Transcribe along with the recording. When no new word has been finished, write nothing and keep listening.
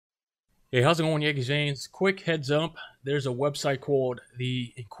Hey, how's it going, Yankees fans? Quick heads up, there's a website called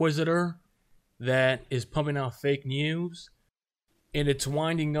the Inquisitr that is pumping out fake news, and it's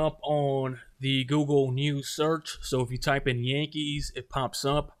winding up on the Google News search. So if you type in Yankees, it pops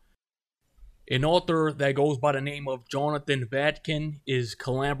up. An author that goes by the name of Jonathan Vatkin is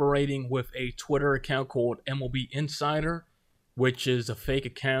collaborating with a Twitter account called MLB Insider, which is a fake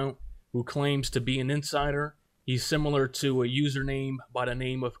account who claims to be an insider. He's similar to a username by the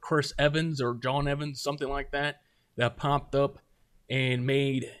name of Chris Evans or John Evans, something like that popped up and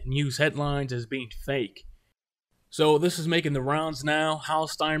made news headlines as being fake. So this is making the rounds now. How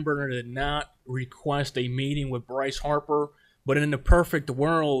Steinbrenner did not request a meeting with Bryce Harper, but in the perfect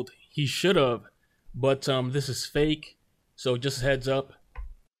world, he should have. But this is fake, so just a heads up.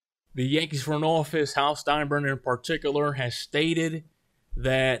 The Yankees front office, Hal Steinbrenner in particular, has stated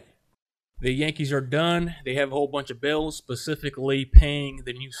that the Yankees are done. They have a whole bunch of bills, specifically paying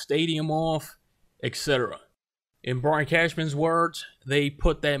the new stadium off, etc. In Brian Cashman's words, they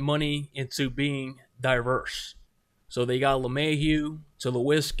put that money into being diverse. So they got LeMahieu,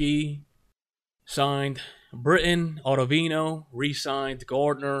 Tulowitzki, signed Britton, Ottavino, re-signed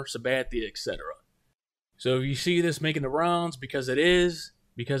Gardner, Sabathia, etc. So if you see this making the rounds, because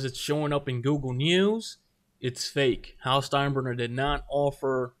it's showing up in Google News, it's fake. Hal Steinbrenner did not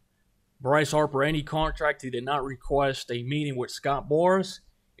offer Bryce Harper any contract. He did not request a meeting with Scott Boras,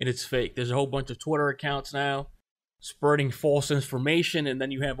 and it's fake. There's a whole bunch of Twitter accounts now spreading false information, and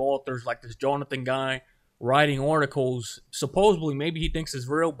then you have authors like this Jonathan guy writing articles. Supposedly, maybe he thinks it's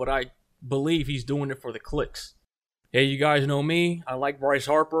real, but I believe he's doing it for the clicks. Hey, you guys know me. I like Bryce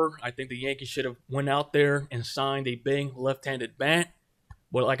Harper. I think the Yankees should have went out there and signed a big left-handed bat.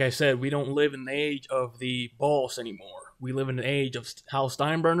 But like I said, we don't live in the age of the boss anymore. We live in the age of Hal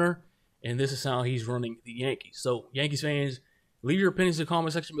Steinbrenner, and this is how he's running the Yankees. So, Yankees fans, leave your opinions in the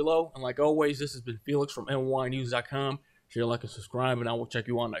comment section below. And like always, this has been Felix from NYYNEWS.com. Share, like, and subscribe, and I will check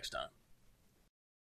you on next time.